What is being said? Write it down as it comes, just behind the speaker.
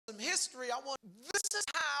history, this is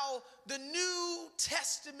how the New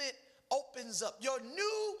Testament opens up. Your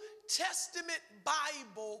New Testament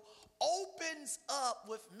Bible opens up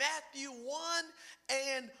with Matthew 1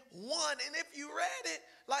 and 1. And if you read it,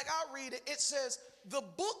 like I read it, it says, the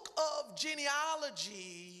book of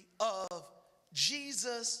genealogy of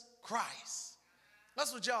Jesus Christ.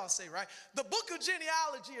 That's what y'all say, right? The book of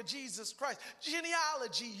genealogy of Jesus Christ.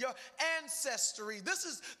 Genealogy, your ancestry. This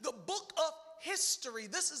is the book of history.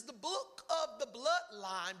 This is the book of the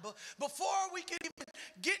bloodline. But before we can even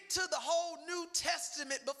get to the whole New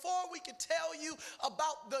Testament, before we can tell you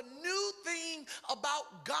about the new thing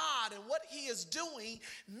about God and what he is doing,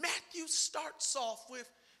 Matthew starts off with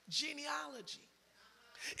genealogy.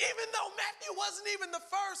 Even though Matthew wasn't even the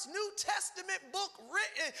first New Testament book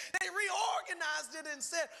written, they reorganized it and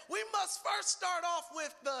said, we must first start off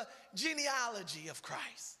with the genealogy of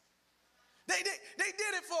Christ. They did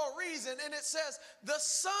it for a reason, and it says, the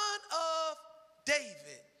son of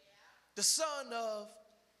David, the son of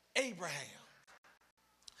Abraham.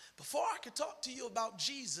 Before I can talk to you about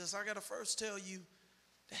Jesus, I got to first tell you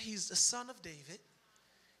that he's the son of David.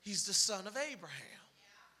 He's the son of Abraham.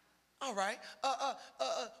 All right.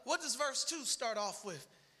 What does verse 2 start off with?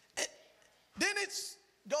 Then it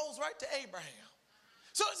goes right to Abraham.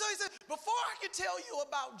 So he said, before I can tell you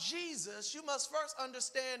about Jesus, you must first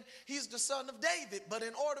understand he's the son of David. But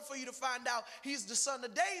in order for you to find out he's the son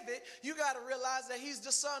of David, you got to realize that he's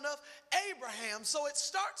the son of Abraham. So it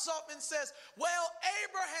starts off and says, well,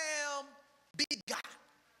 Abraham begot.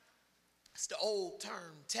 It's the old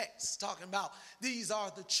term text talking about these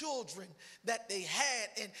are the children that they had.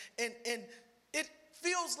 And it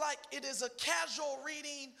feels like it is a casual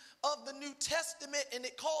reading of the New Testament, and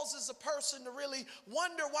it causes a person to really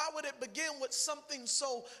wonder, why would it begin with something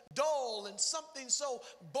so dull and something so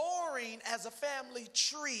boring as a family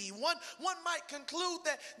tree? One might conclude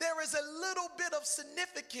that there is a little bit of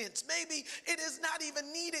significance. Maybe it is not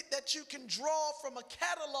even needed that you can draw from a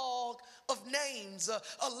catalog of names, a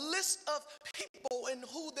list of people and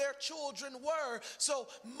who their children were. So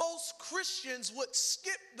most Christians would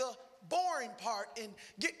skip the boring part and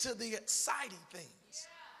get to the exciting things.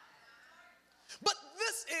 But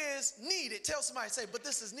this is needed. Tell somebody, say, but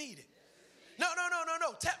this is needed. No.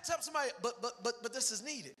 Tell somebody, but this is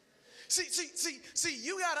needed. See,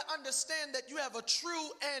 you got to understand that you have a true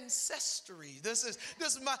ancestry. This is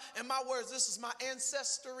my, in my words, this is my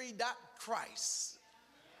ancestry.Christ.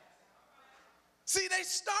 See, they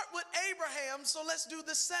start with Abraham, so let's do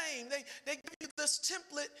the same. They give you this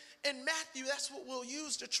template in Matthew. That's what we'll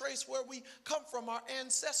use to trace where we come from, our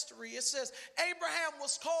ancestry. It says, Abraham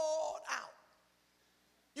was called out.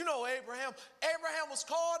 You know Abraham. Abraham was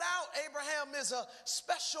called out. Abraham is a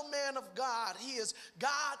special man of God.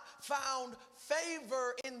 God found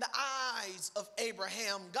favor in the eyes of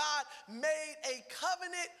Abraham. God made a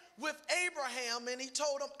covenant with Abraham, and he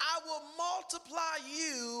told him, I will multiply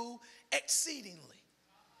you exceedingly.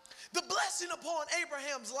 The blessing upon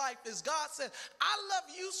Abraham's life is God said, I love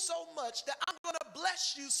you so much that I'm going to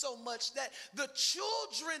bless you so much that the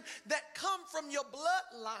children that come from your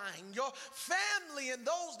bloodline, your family, and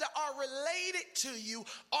those that are related to you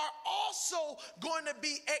are also going to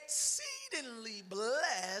be exceedingly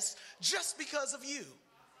blessed just because of you.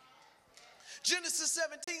 Genesis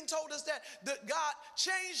 17 told us that God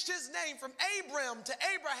changed his name from Abram to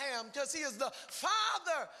Abraham because he is the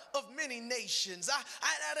father of many nations. I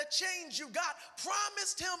had to change you. God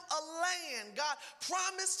promised him a land. God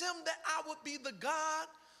promised him that I would be the God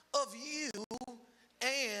of you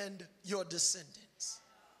and your descendants.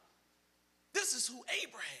 This is who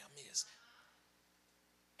Abraham is.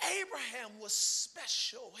 Abraham was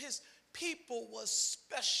special. His people was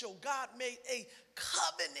special. God made a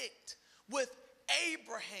covenant with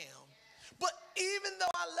Abraham. But even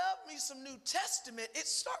though I love me some New Testament, it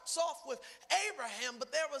starts off with Abraham,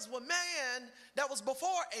 but there was a man that was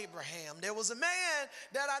before Abraham. There was a man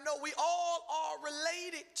that I know we all are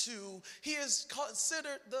related to. He is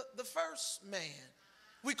considered the first man.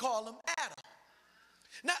 We call him Adam.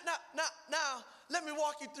 Now, let me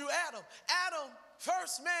walk you through Adam. Adam,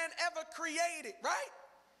 first man ever created, right?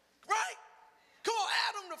 Right? Come on,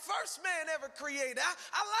 Adam, the first man ever created.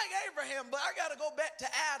 I like Abraham, but I got to go back to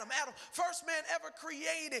Adam. Adam, first man ever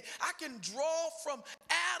created. I can draw from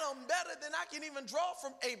Adam better than I can even draw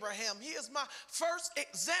from Abraham. He is my first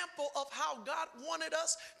example of how God wanted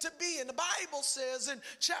us to be. And the Bible says in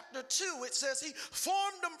chapter 2, it says he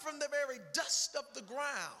formed them from the very dust of the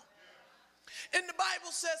ground. And the Bible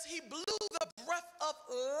says he blew the breath of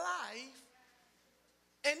life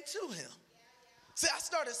into him. See, I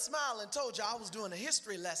started smiling, told you I was doing a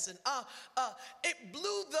history lesson. It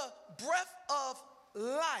blew the breath of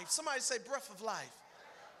life. Somebody say breath of life.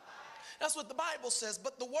 That's what the Bible says.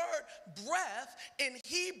 But the word breath in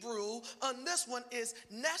Hebrew on this one is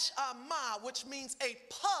neshama, which means a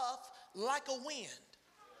puff like a wind.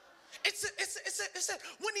 It said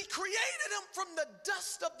when he created him from the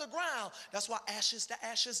dust of the ground, that's why ashes to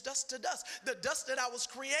ashes, dust to dust. The dust that I was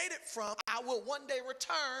created from, I will one day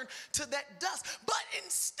return to that dust. But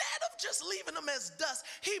instead of just leaving him as dust,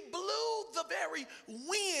 he blew the very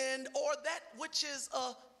wind, or that which is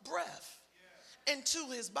a breath, into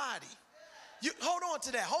his body. You hold on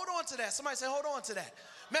to that. Hold on to that. Somebody say, hold on to that.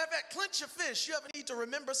 Matter of fact, clench your fist. You ever need to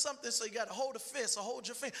remember something, so you got to hold a fist or hold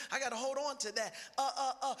your finger. I got to hold on to that.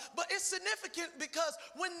 But it's significant because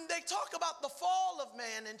when they talk about the fall of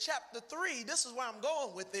man in chapter 3, this is where I'm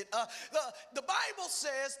going with it. The Bible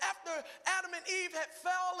says after Adam and Eve had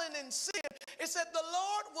fallen in sin, it said the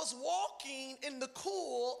Lord was walking in the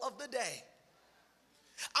cool of the day.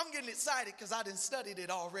 I'm getting excited because I done studied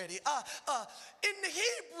it already. In the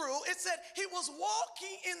Hebrew, it said he was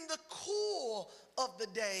walking in the cool of the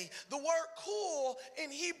day. The word cool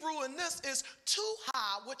in Hebrew in this is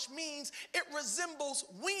tuha, which means it resembles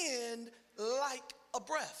wind like a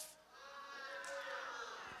breath.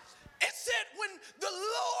 It said when the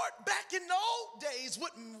Lord back in the old days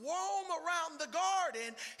would roam around the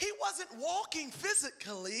garden, he wasn't walking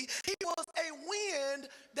physically. He was a wind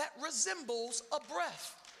that resembles a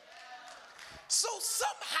breath. So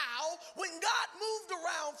somehow, when God moved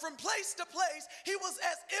around from place to place, he was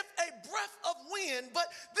as if a breath of wind. But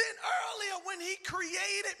then earlier when he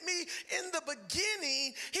created me in the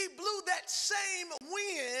beginning, he blew that same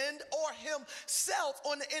wind or himself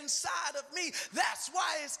on the inside of me. That's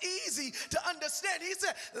why it's easy to understand. He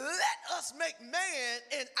said, let us make man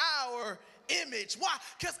in our image. Why?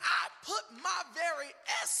 Because I put my very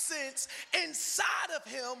essence inside of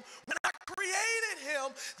him when I created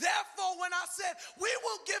him. Therefore, when I said we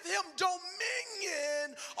will give him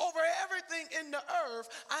dominion over everything in the earth,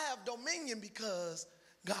 I have dominion because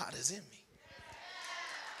God is in me.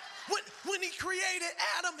 When he created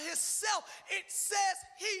Adam himself, it says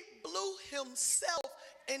he blew himself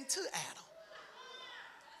into Adam.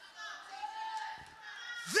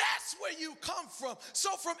 That's where you come from.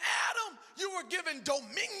 So from Adam, you were given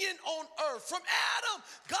dominion on earth. From Adam,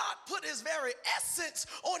 God put his very essence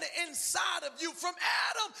on the inside of you. From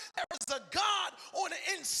Adam, there is a God on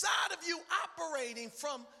the inside of you operating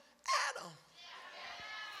from Adam.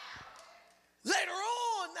 Later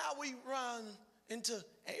on, now we run into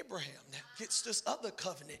Abraham that gets this other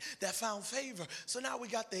covenant that found favor. So now we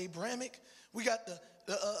got the Abrahamic, we got the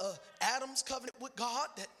Adam's covenant with God,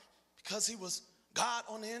 that because he was God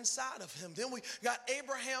on the inside of him. Then we got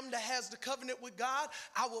Abraham that has the covenant with God.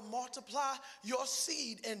 I will multiply your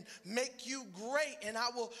seed and make you great, and I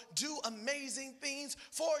will do amazing things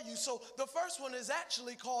for you. So the first one is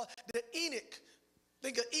actually called the Enoch.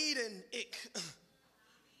 Think of Eden, ick.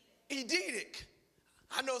 Edenic.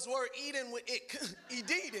 I know it's the word Eden with ick.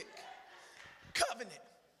 Edenic covenant.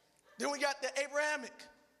 Then we got the Abrahamic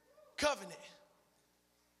covenant.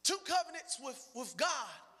 Two covenants with God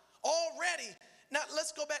already. Now,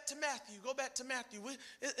 let's go back to Matthew. Go back to Matthew.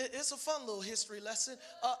 It's a fun little history lesson.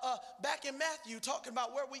 Back in Matthew, talking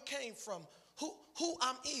about where we came from, who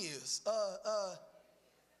is.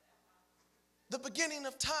 The beginning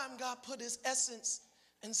of time, God put his essence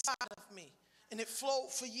inside of me. And it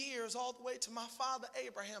flowed for years all the way to my father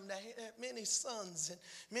Abraham, that had many sons, and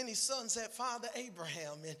many sons had father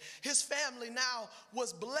Abraham. And his family now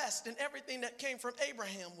was blessed, and everything that came from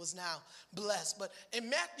Abraham was now blessed. But in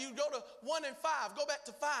Matthew, go to 1 and 5. Go back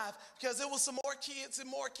to 5, because there was some more kids and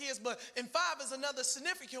more kids. But in 5 is another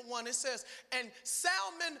significant one. It says, and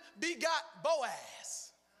Salmon begot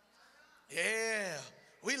Boaz. Yeah.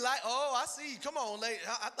 We like, oh, I see. Come on, lady.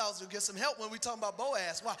 I thought I was going to get some help when we talking about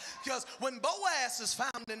Boaz. Why? Because when Boaz is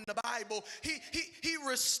found in the Bible, he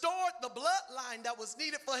restored the bloodline that was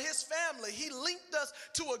needed for his family. He linked us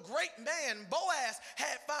to a great man. Boaz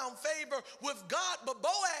had found favor with God, but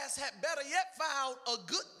Boaz had better yet found a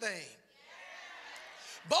good thing.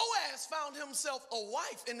 Boaz found himself a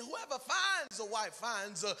wife, and whoever finds a wife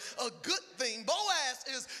finds a good thing. Boaz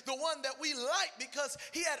is the one that we like because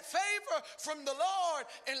he had favor from the Lord.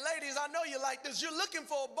 And ladies, I know you like this. You're looking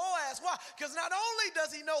for a Boaz. Why? Because not only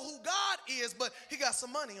does he know who God is, but he got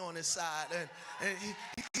some money on his side. And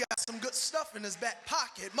he got some good stuff in his back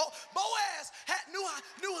pocket. Boaz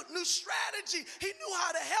knew strategy. He knew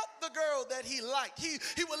how to help the girl that he liked. He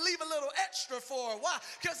would leave a little extra for her. Why?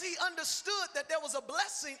 Because he understood that there was a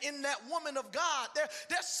blessing in that woman of God.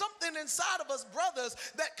 There's something inside of us, brothers,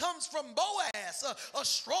 that comes from Boaz, a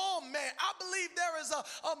strong man. I believe there is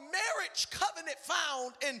a marriage covenant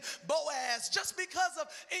found in Boaz. Just because of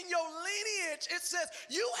in your lineage, it says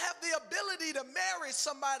you have the ability to marry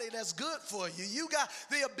somebody that's good for you. You got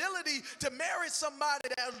the ability to marry somebody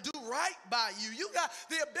that'll do right by you. You got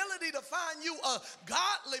the ability to find you a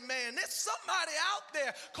godly man. There's somebody out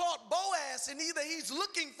there called Boaz, and either he's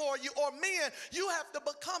looking for you or men, you have to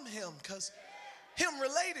become him because him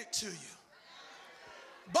related to you.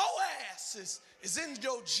 Boaz is in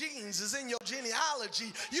your genes, is in your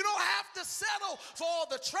genealogy. You don't have to settle for all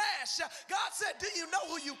the trash. God said, do you know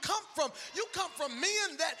who you come from? You come from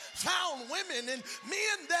men that found women, and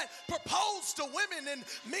men that proposed to women, and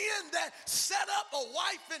men that set up a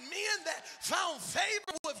wife, and men that found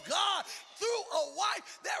favor with God through a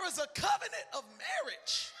wife. There is a covenant of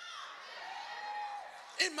marriage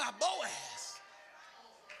in my Boaz.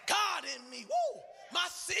 God in me. Woo! My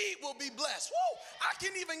seed will be blessed. Woo! I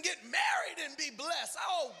can even get married and be blessed.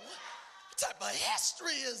 Oh, what type of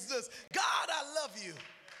history is this? God, I love you.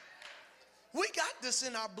 We got this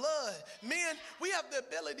in our blood. Men, we have the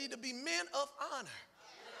ability to be men of honor.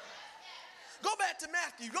 Go back to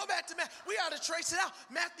Matthew. Go back to Matthew. We ought to trace it out.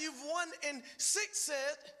 Matthew 1:6 said,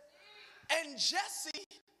 and Jesse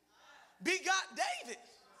begot David.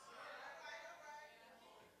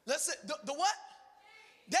 Let's say, the what?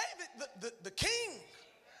 David, the king.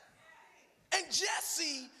 And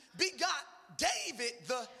Jesse begot David,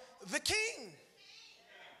 the king.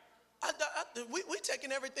 We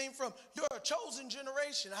taking everything from you're a chosen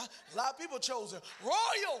generation. A lot of people chosen.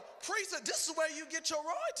 Royal priesthood. This is where you get your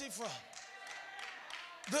royalty from.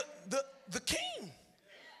 The king,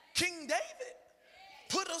 King David,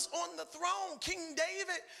 put us on the throne. King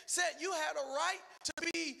David said you had a right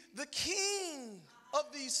to be the king of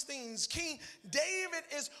these things. King David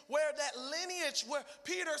is where that lineage, where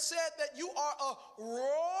Peter said that you are a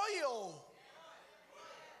royal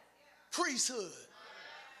priesthood.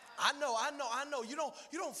 I know. You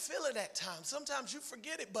don't feel it at times. Sometimes you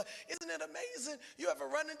forget it, but isn't it amazing? You ever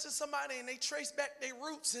run into somebody and they trace back their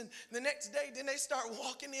roots, and the next day then they start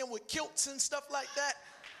walking in with kilts and stuff like that.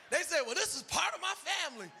 They say, well, this is part of my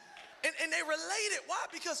family. And they relate it. Why?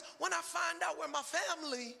 Because when I find out where my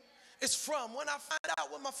family is from, when I find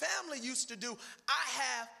out what my family used to do, I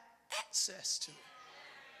have access to it.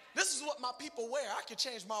 This is what my people wear. I can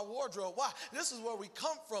change my wardrobe. Why? This is where we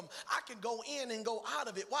come from. I can go in and go out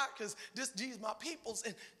of it. Why? Because these my peoples,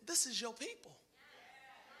 and this is your people.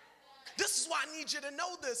 This is why I need you to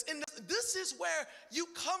know this. And this is where you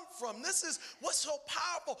come from. This is what's so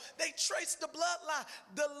powerful. They trace the bloodline.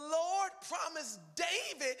 The Lord promised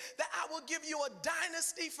David that I will give you a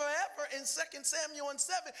dynasty forever in 2 Samuel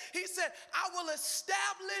 7. He said, I will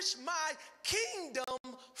establish my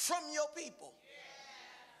kingdom from your people.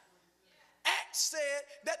 Acts said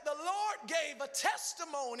that the Lord gave a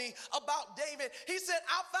testimony about David. He said,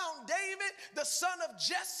 I found David, the son of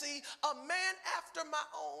Jesse, a man after my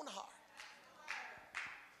own heart.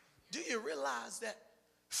 Do you realize that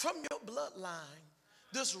from your bloodline,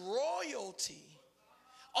 this royalty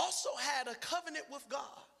also had a covenant with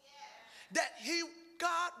God, that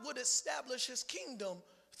God would establish his kingdom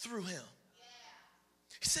through him.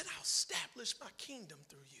 He said, I'll establish my kingdom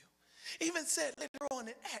through you. Even said later on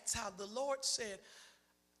in Acts how the Lord said,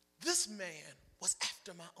 this man was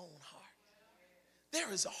after my own heart.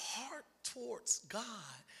 There is a heart towards God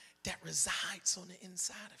that resides on the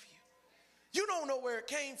inside of you. You don't know where it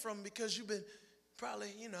came from because you've been probably,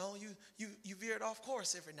 you veered off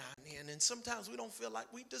course every now and then. And sometimes we don't feel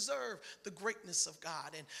like we deserve the greatness of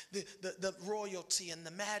God and the royalty and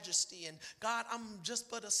the majesty. And God, I'm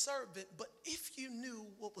just but a servant. But if you knew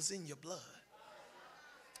what was in your blood,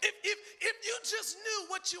 if you just knew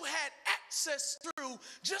what you had access through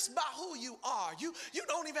just by who you are, you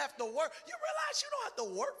don't even have to work. You realize you don't have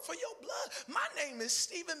to work for your blood. My name is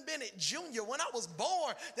Stephen Bennett Jr. When I was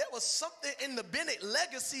born, there was something in the Bennett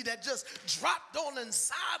legacy that just dropped on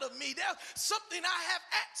inside of me. There's something I have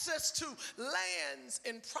access to, lands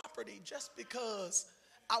and property, just because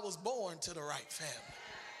I was born to the right family.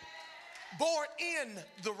 Born in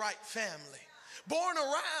the right family. Born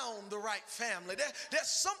around the right family. There's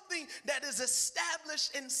something that is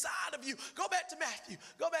established inside of you. Go back to Matthew.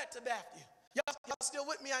 Go back to Matthew. Y'all still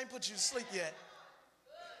with me? I ain't put you to sleep yet.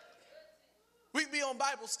 We be on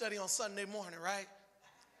Bible study on Sunday morning, right?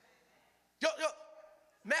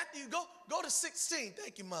 Matthew, go to 16.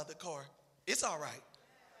 Thank you, Mother Cora. It's all right.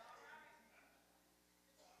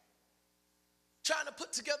 trying to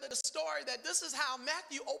put together the story that this is how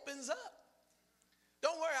Matthew opens up.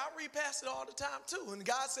 Don't worry, I read past it all the time too. And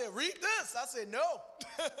God said, read this. I said, no.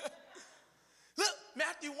 Look,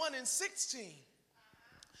 Matthew 1:16.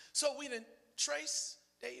 So we didn't trace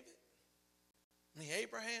David.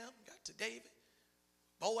 Abraham got to David.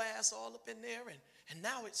 Boaz all up in there. And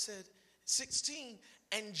now it said 16.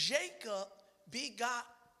 And Jacob begot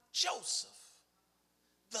Joseph,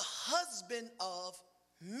 the husband of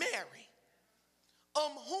Mary,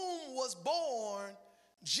 whom was born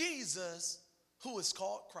Jesus, who is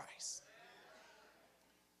called Christ.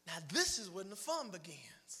 Now this is when the fun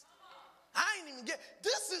begins. I ain't even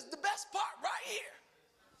this is the best part right here.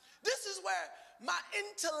 This is where my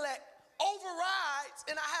intellect overrides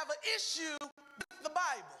and I have an issue with the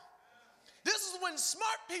Bible. This is when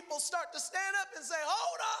smart people start to stand up and say,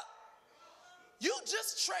 hold up. You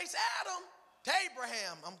just trace Adam to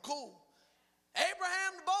Abraham. I'm cool.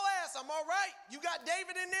 Abraham to Boaz. I'm all right. You got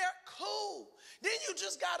David in there. Cool. Then you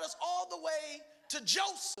just got us all the way to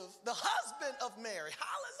Joseph, the husband of Mary.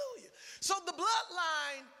 Hallelujah. So the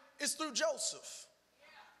bloodline is through Joseph.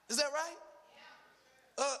 Is that right?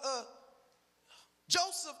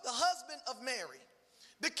 Joseph, the husband of Mary.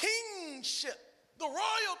 The kingship, the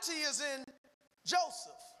royalty is in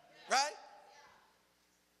Joseph, right?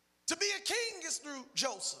 To be a king is through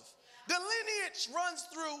Joseph. The lineage runs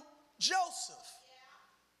through Joseph.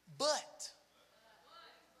 But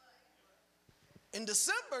in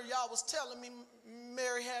December, y'all was telling me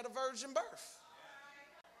Mary had a virgin birth.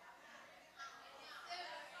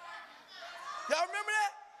 Y'all remember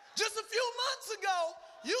that? Just a few months ago,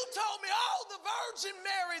 you told me, oh, the Virgin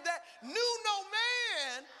Mary that knew no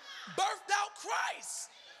man birthed out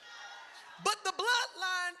Christ. But the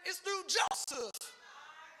bloodline is through Joseph.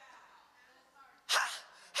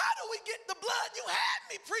 How do we get the blood? You had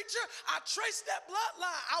me, preacher. I traced that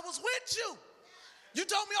bloodline. I was with you. You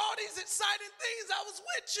told me all these exciting things. I was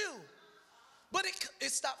with you. But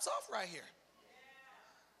it stops off right here.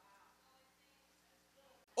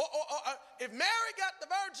 Or if Mary got the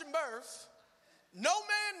virgin birth, no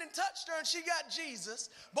man then touched her and she got Jesus,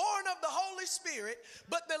 born of the Holy Spirit,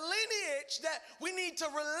 but the lineage that we need to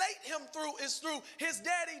relate him through is through his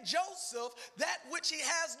daddy Joseph, that which he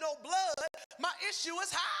has no blood. My issue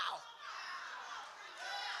is how?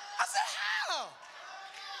 I said how?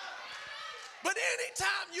 But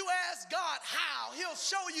anytime you ask God how, he'll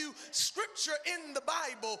show you scripture in the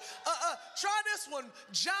Bible. Try this one,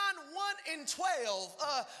 John 1:12.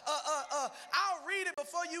 I'll read it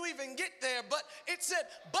before you even get there. But it said,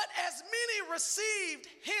 but as many received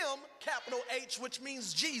him, capital H, which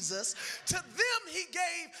means Jesus, to them he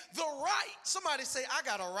gave the right. Somebody say, I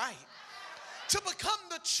got a right. To become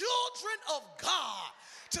the children of God.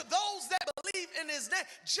 To those that believe in his name.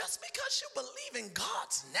 Just because you believe in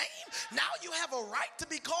God's name, now you have a right to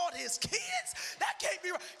be called his kids? That can't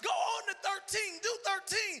be right. Go on to 13. Do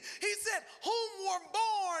 13. He said, whom were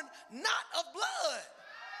born not of blood.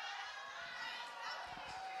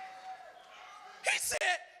 He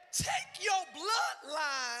said, take your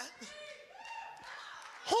bloodline,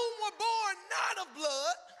 whom were born not of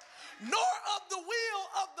blood, nor of the will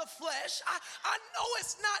of the flesh. I know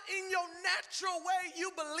it's not in your natural way you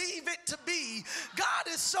believe it to be. God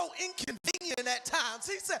is so inconvenient at times.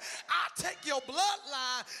 He said, I'll take your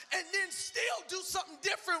bloodline and then still do something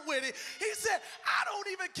different with it. He said, I don't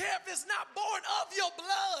even care if it's not born of your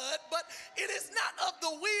blood, but it is not of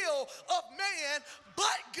the will of man,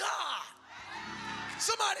 but God.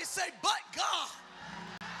 Somebody say, but God.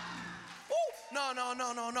 Ooh,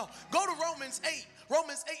 no. Go to Romans 8.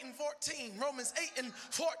 Romans 8:14. Romans 8:14.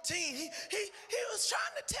 He was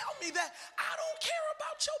trying to tell me that I don't care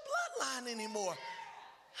about your bloodline anymore.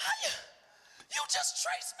 You just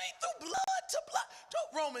trace me through blood to blood.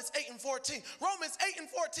 Romans 8:14. Romans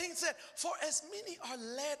 8:14 said, for as many are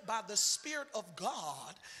led by the Spirit of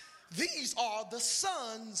God, these are the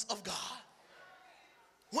sons of God.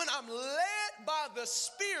 When I'm led by the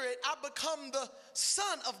Spirit, I become the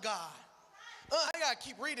son of God. I gotta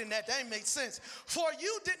keep reading that. That ain't make sense. For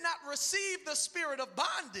you did not receive the spirit of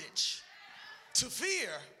bondage to fear,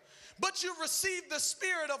 but you received the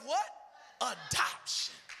spirit of what?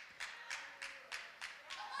 Adoption.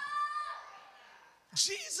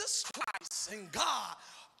 Jesus Christ and God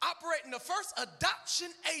operating the first adoption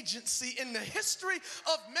agency in the history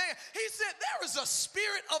of man. He said there is a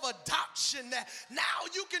spirit of adoption that now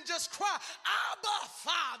you can just cry, Abba,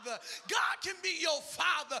 Father. God can be your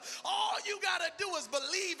father. All you got to do is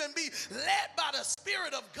believe and be led by the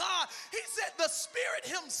Spirit of God. He said the Spirit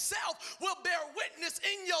himself will bear witness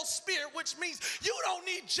in your spirit, which means you don't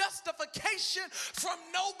need justification from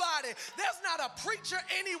nobody. There's not a preacher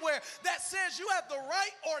anywhere that says you have the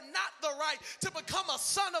right or not the right to become a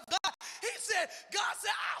son of God. He said, God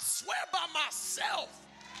said, I'll swear by myself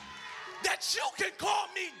that you can call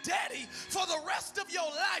me daddy for the rest of your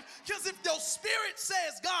life. Because if your spirit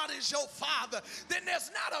says God is your father, then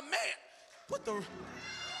there's not a man. What the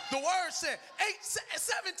word said,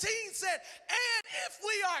 17 said, and if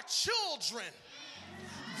we are children,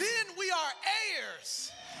 then we are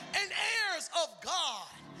heirs and heirs of God,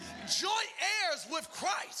 joint heirs with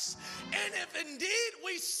Christ. And if indeed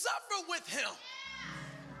we suffer with him.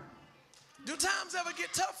 Do times ever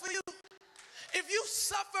get tough for you? If you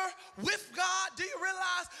suffer with God, do you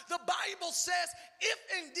realize the Bible says if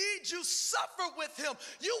indeed you suffer with him,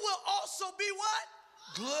 you will also be what?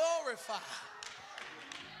 Glorified.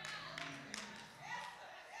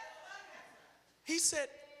 He said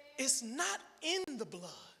it's not in the blood,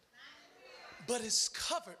 but it's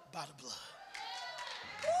covered by the blood.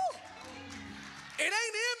 Woo. It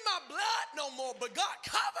ain't in my blood no more, but God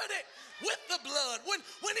covered it with the blood.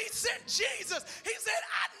 When he sent Jesus, he said,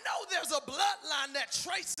 I know there's a bloodline that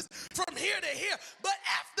traces from here to here. But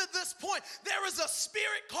after this point, there is a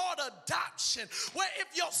spirit called adoption, where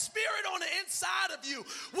if your spirit on the inside of you,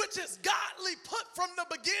 which is godly put from the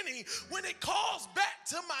beginning, when it calls back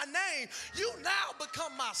to my name, you now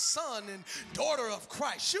become my son and daughter of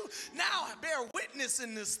Christ. You now bear witness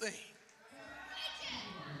in this thing.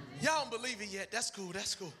 Y'all don't believe it yet. That's cool.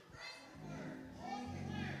 That's cool.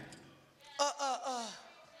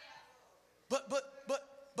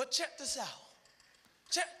 But check this out.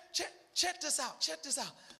 Check this out. Check this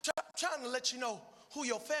out. Trying to let you know who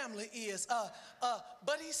your family is.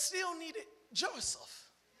 But he still needed Joseph.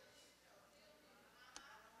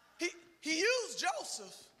 He used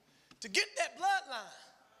Joseph to get that bloodline,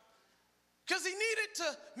 because he needed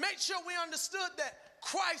to make sure we understood that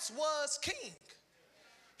Christ was king.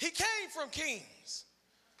 He came from kings.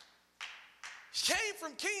 He came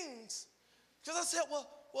from kings. Because I said,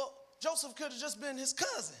 well, Joseph could have just been his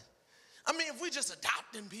cousin. I mean, if we just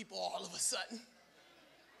adopting people all of a sudden.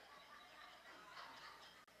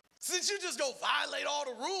 Since you just go violate all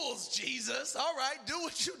the rules, Jesus, all right, do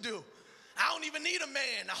what you do. I don't even need a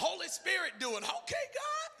man. The Holy Spirit do it. Okay,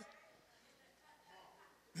 God.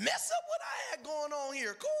 Mess up what I had going on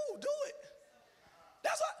here. Cool, do it.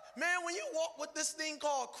 That's why, man, when you walk with this thing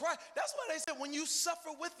called Christ, that's why they said when you suffer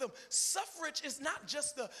with them, suffrage is not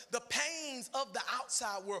just the pains of the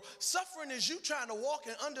outside world. Suffering is you trying to walk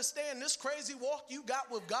and understand this crazy walk you got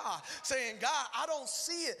with God, saying, God, I don't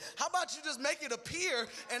see it. How about you just make it appear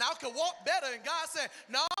and I can walk better? And God said,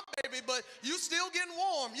 no, baby, but you still getting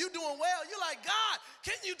warm. You doing well. You're like, God,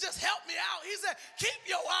 can you just help me out? He said, keep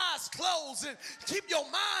your eyes closed and keep your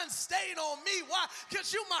mind stayed on me. Why?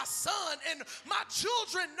 Because you're my son and my children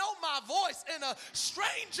know my voice, and a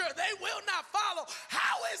stranger they will not follow.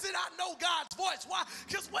 How is it I know God's voice? Why?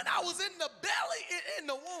 Because when I was in the belly, in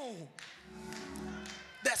the womb,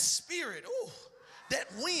 that spirit, that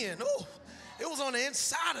wind, it was on the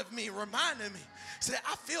inside of me, reminding me. Said,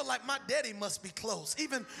 I feel like my daddy must be close.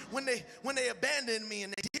 Even when they abandoned me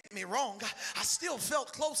and they did me wrong, I still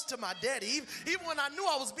felt close to my daddy. Even when I knew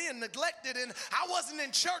I was being neglected and I wasn't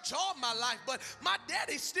in church all my life, but my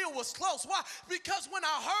daddy still was close. Why? Because when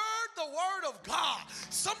I heard the word of God,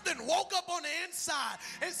 something woke up on the inside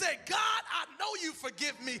and said, God, I know you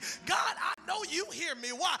forgive me. God, I know you hear me.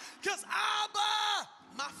 Why? Because Abba,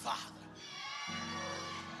 my father.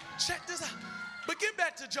 Check this out. But get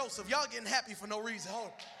back to Joseph. Y'all getting happy for no reason.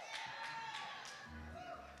 Hold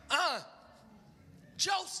on.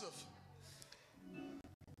 Joseph.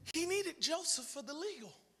 He needed Joseph for the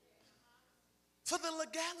legal, for the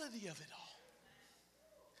legality of it all.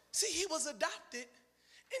 See, he was adopted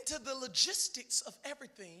into the logistics of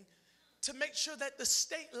everything to make sure that the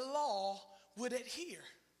state law would adhere.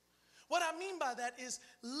 What I mean by that is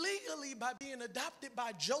legally, by being adopted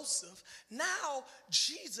by Joseph, now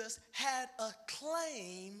Jesus had a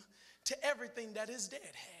claim to everything that his dad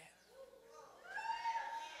had.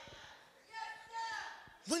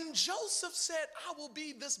 When Joseph said, I will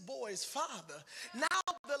be this boy's father, now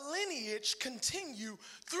the lineage continue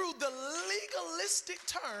through the legalistic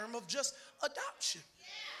term of just adoption.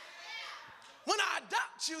 When I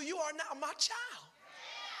adopt you, you are now my child.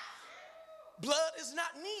 Blood is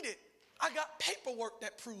not needed. I got paperwork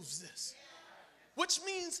that proves this. Which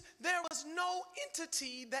means there was no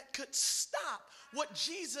entity that could stop what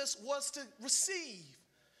Jesus was to receive.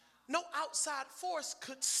 No outside force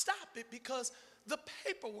could stop it because the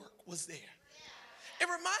paperwork was there. It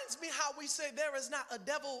reminds me how we say there is not a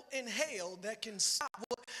devil in hell that can stop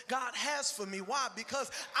what God has for me. Why? Because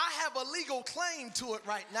I have a legal claim to it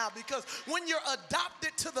right now. Because when you're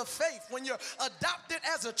adopted to the faith, when you're adopted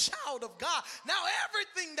as a child of God, now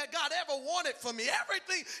everything that God ever wanted for me,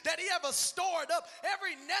 everything that he ever stored up,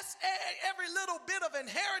 every nest egg, every little bit of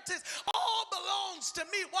inheritance, all belongs to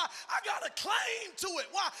me. Why? I got a claim to it.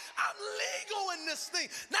 Why? I'm legal in this thing.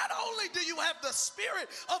 Not only do you have the spirit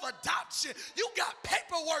of adoption, you got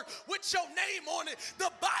paperwork with your name on it. The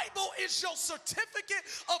Bible is your certificate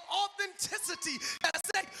of authenticity that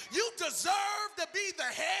says you deserve to be the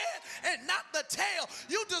head and not the tail.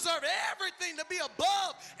 You deserve everything to be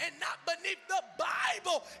above and not beneath. The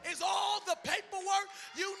Bible is all the paperwork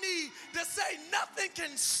you need to say nothing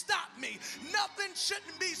can stop me. Nothing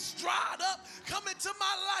shouldn't be dried up. Come into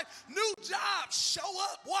my life. New job, show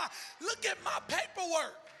up. Why? Look at my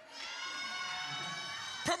paperwork.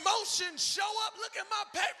 Promotion, show up. Look at my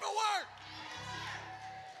paperwork.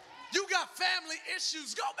 You got family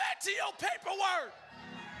issues. Go back to your paperwork.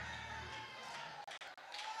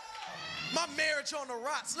 My marriage on the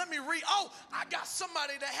rocks. Let me read. Oh, I got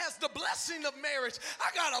somebody that has the blessing of marriage. I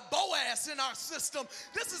got a Boaz in our system.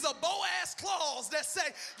 This is a Boaz clause that say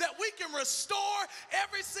that we can restore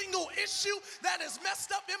every single issue that is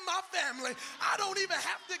messed up in my family. I don't even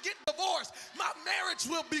have to get divorced. My marriage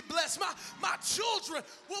will be blessed. My children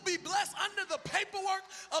will be blessed under the paperwork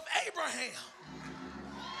of Abraham.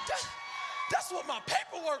 That's what my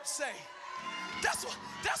paperwork say. That's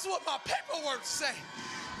what my paperwork say.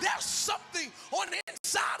 There's something on the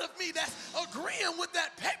inside of me that's agreeing with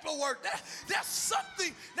that paperwork. There's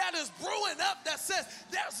something that is brewing up that says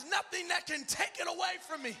there's nothing that can take it away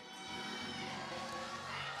from me.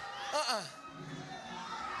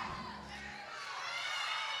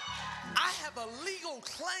 I have a legal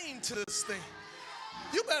claim to this thing.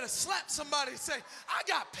 You better slap somebody and say, I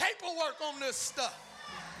got paperwork on this stuff.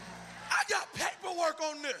 I got paperwork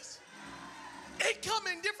on this. It come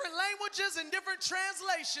in different languages and different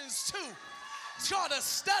translations too. It's called a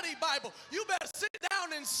study Bible. You better sit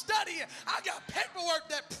down and study it. I got paperwork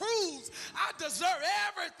that proves I deserve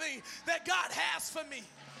everything that God has for me.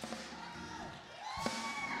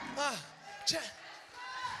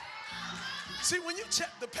 See, when you check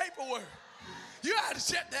the paperwork, you got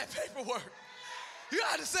to check that paperwork. You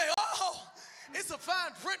got to say, oh, it's a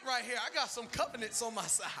fine print right here. I got some covenants on my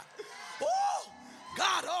side. Oh,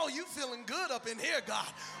 God, oh, you feeling good up in here, God.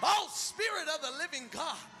 Oh, Spirit of the living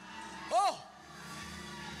God. Oh.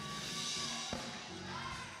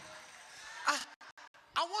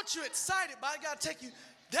 I want you excited, but I got to take you.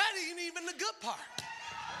 That ain't even the good part.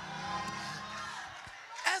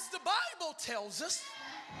 As the Bible tells us,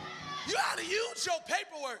 you got to use your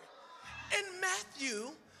paperwork. In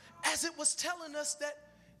Matthew, as it was telling us that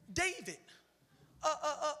David,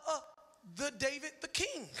 the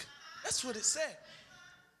king, that's what it said.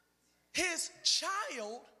 His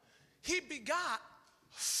child, he begot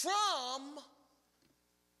from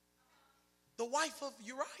the wife of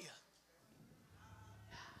Uriah,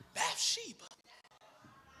 Bathsheba.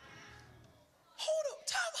 Hold up,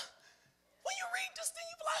 time out. When you read this thing,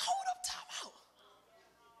 you be like, hold up, time out.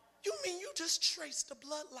 You mean you just traced the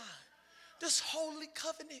bloodline, this holy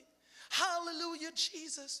covenant, hallelujah,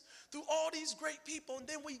 Jesus, through all these great people, and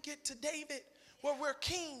then we get to David, where we're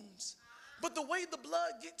kings. But the way the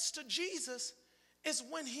blood gets to Jesus is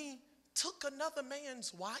when he took another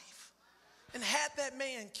man's wife and had that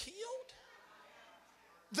man killed.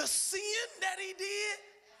 The sin that he did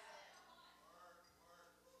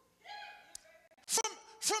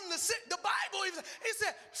from the Bible, it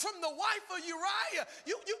said from the wife of Uriah.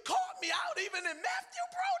 You called me out even in Matthew,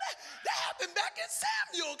 bro. That happened back in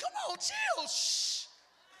Samuel. Come on, chill. Shh.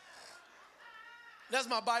 That's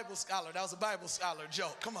my Bible scholar. That was a Bible scholar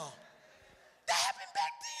joke. Come on. That happened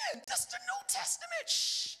back then. That's the New Testament.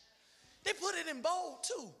 Shh. They put it in bold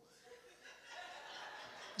too.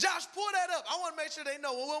 Josh, pull that up. I want to make sure they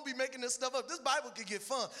know we won't be making this stuff up. This Bible could get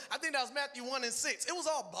fun. I think that was Matthew 1 and 6. It was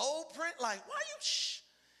all bold print. Like, why you shh?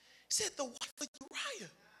 He said the wife of Uriah.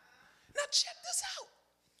 Now check this out.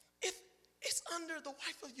 If it's under the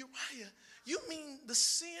wife of Uriah, you mean the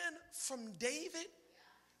sin from David?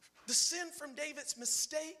 The sin from David's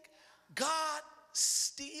mistake? God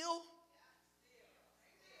steal?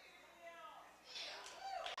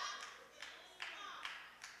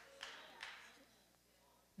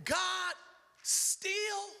 God steal?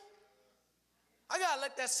 I gotta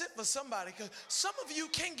let that sit for somebody, because some of you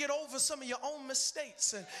can't get over some of your own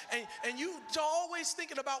mistakes, and you are always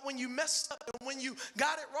thinking about when you messed up and when you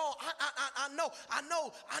got it wrong. I know,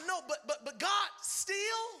 but God still.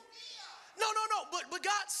 No, but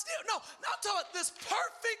God still, not talking about this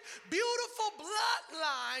perfect, beautiful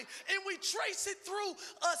bloodline, and we trace it through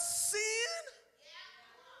a sin.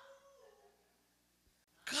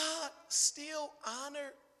 God still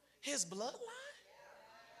honored his bloodline.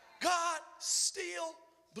 God still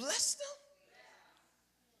blessed them.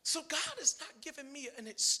 So God is not giving me an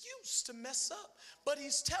excuse to mess up, but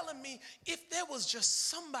he's telling me if there was just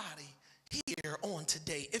somebody here on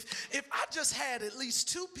today, if I just had at least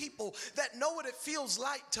two people that know what it feels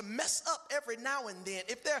like to mess up every now and then,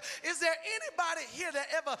 is there anybody here that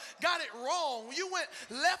ever got it wrong? You went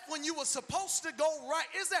left when you were supposed to go right.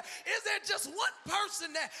 Is there just one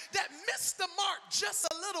person that missed the mark just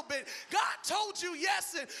a little bit? God told you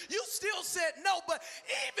yes and you still said no, but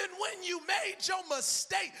even when you made your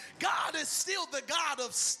mistake, God is still the God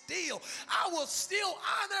of still. I will still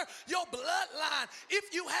honor your bloodline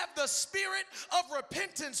if you have the spirit of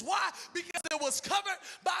repentance. Why? Because it was covered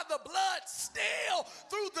by the blood, still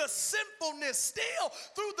through the sinfulness, still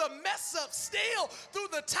through the mess up, still through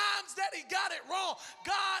the times that he got it wrong.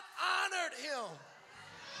 God honored him.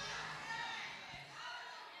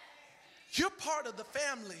 You're part of the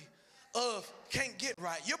family of can't get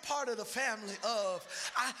right. You're part of the family of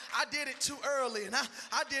I did it too early and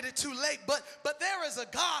I did it too late. But there is a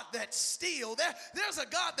God that still, there's a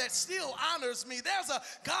God that still honors me. There's a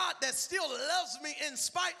God that still loves me in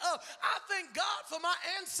spite of. I thank God for my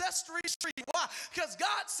ancestry tree. Why? Because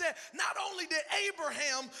God said, not only did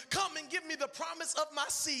Abraham come and give me the promise of my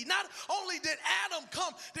seed, not only did Adam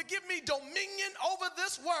come to give me dominion over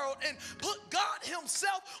this world and put God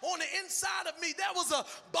himself on the inside of me, there was a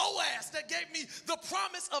Boaz that gave me the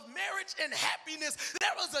promise of marriage and happiness.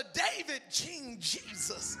 There was a David, King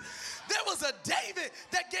Jesus. There was a David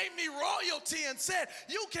that gave me royalty and said,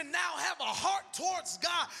 you can now have a heart towards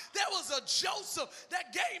God. There was a Joseph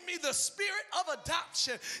that gave me the spirit of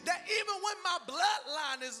adoption, that even when my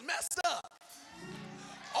bloodline is messed up,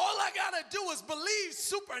 all I gotta do is believe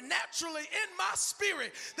supernaturally in my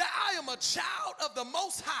spirit that I am a child of the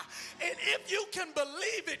Most High. And if you can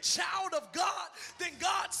believe it, child of God, then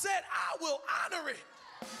God said, I will honor it.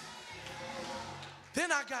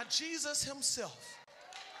 Then I got Jesus himself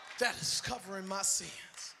that is covering my sins.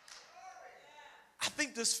 I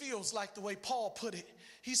think this feels like the way Paul put it.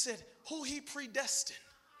 He said, who he predestined,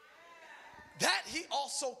 that he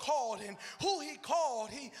also called, and who he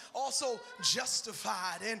called, he also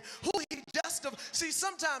justified, and who he justified. See,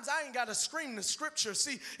 sometimes I ain't got to scream the scripture.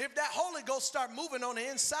 See, if that Holy Ghost start moving on the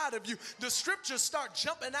inside of you, the scriptures start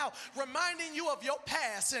jumping out, reminding you of your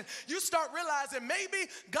past, and you start realizing maybe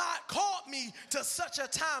God called me to such a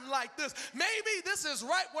time like this. Maybe this is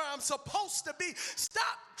right where I'm supposed to be. Stop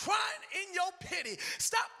crying in your pity.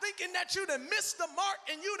 Stop thinking that you done missed the mark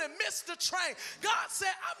and you done missed the train. God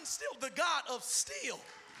said, I'm still the God of still.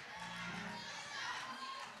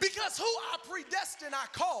 Because who I predestined, I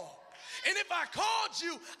call. And if I called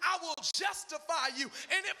you, I will justify you.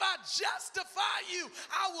 And if I justify you,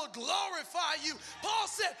 I will glorify you. Paul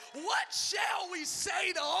said, what shall we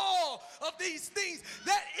say to all of these things?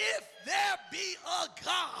 That if there be a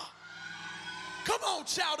God. Come on,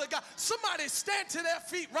 child of God. Somebody stand to their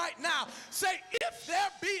feet right now. Say, if there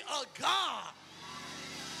be a God,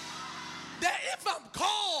 that if I'm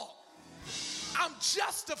called, I'm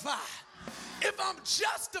justified. If I'm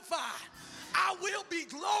justified, I will be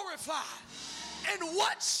glorified. And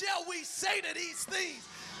what shall we say to these things?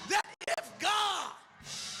 That if God,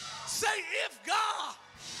 say if God,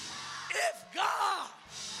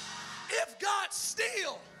 if God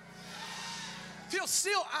still, he'll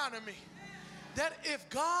still honor me. That if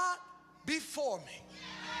God be for me,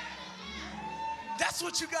 that's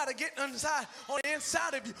what you got to get on the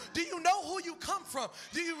inside of you. Do you know who you come from?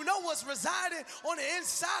 Do you know what's residing on the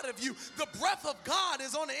inside of you? The breath of God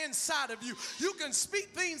is on the inside of you. You can speak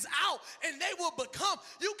things out and they will become.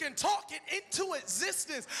 You can talk it into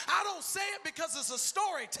existence. I don't say it because it's a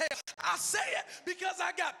story tale. I say it because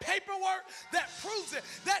I got paperwork that proves it.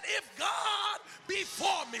 That if God be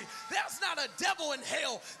for me, there's not a devil in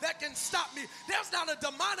hell that can stop me. There's not a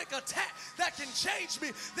demonic attack that can change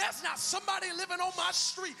me. There's not somebody living on my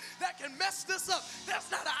street that can mess this up. There's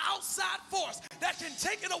not an outside force that can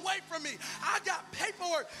take it away from me. I got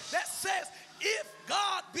paperwork that says, if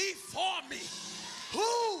God be for me,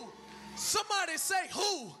 who? Somebody say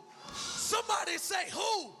who? Somebody say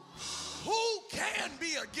who? Who can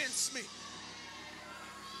be against me?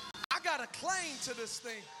 I got a claim to this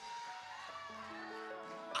thing.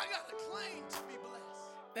 I got a claim to be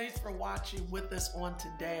blessed. Thanks for watching with us on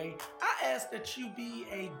today. I ask that you be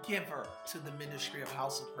a giver to the ministry of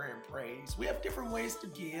House of Prayer and Praise. We have different ways to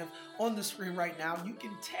give on the screen right now. You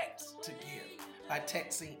can text to give by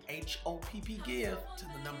texting HOPP give to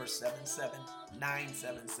the number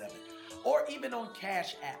 77977, or even on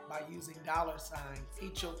Cash App by using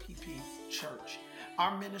 $HOPP Church.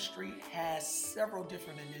 Our ministry has several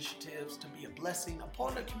different initiatives to be a blessing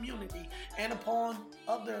upon the community and upon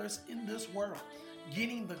others in this world,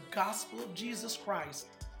 getting the gospel of Jesus Christ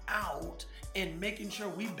out and making sure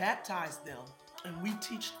we baptize them and we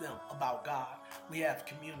teach them about God. We have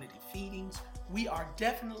community feedings. We are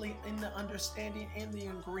definitely in the understanding and the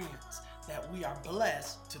ingredients that we are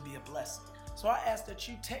blessed to be a blessing. So I ask that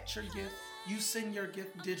you text your gift, you send your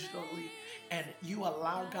gift digitally, and you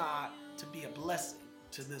allow God to be a blessing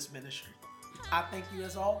to this ministry. I thank you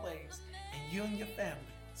as always, and you and your family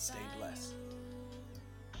stay blessed.